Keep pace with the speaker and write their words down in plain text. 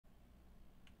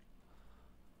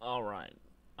Alright.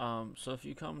 So if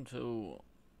you come to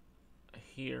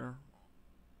here,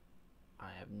 I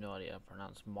have no idea how to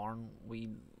pronounce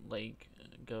Marnweed Lake.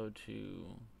 Go to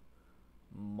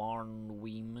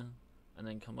Marnweem, and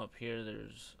then come up here.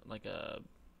 There's like a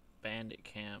bandit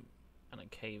camp and a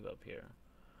cave up here.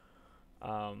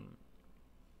 Um,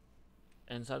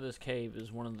 Inside this cave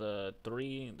is one of the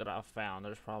three that I've found.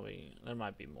 There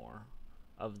might be more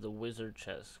of the wizard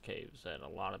chest caves that a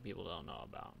lot of people don't know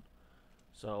about.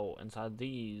 So inside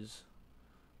these,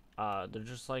 they're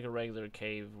just like a regular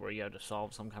cave where you have to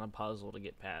solve some kind of puzzle to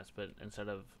get past, but instead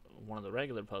of one of the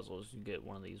regular puzzles, you get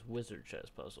one of these wizard chess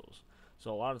puzzles.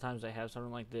 So a lot of times they have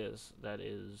something like this that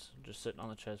is just sitting on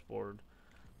the chessboard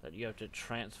that you have to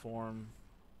transform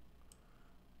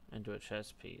into a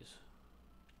chess piece.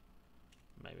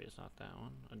 Maybe it's not that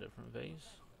one, a different vase.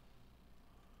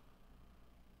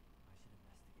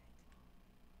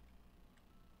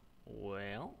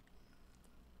 Well,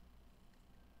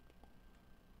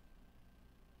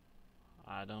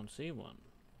 I don't see one.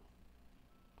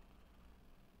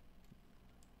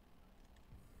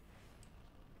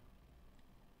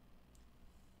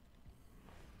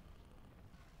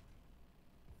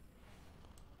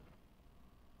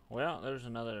 Well, there's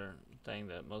another thing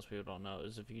that most people don't know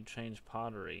is if you change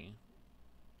pottery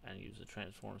and use the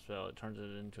transform spell, it turns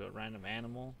it into a random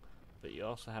animal, but you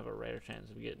also have a rare chance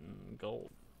of getting gold.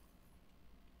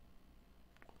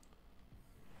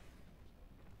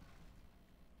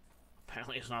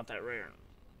 Apparently it's not that rare.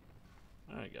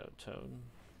 There we go, Toad.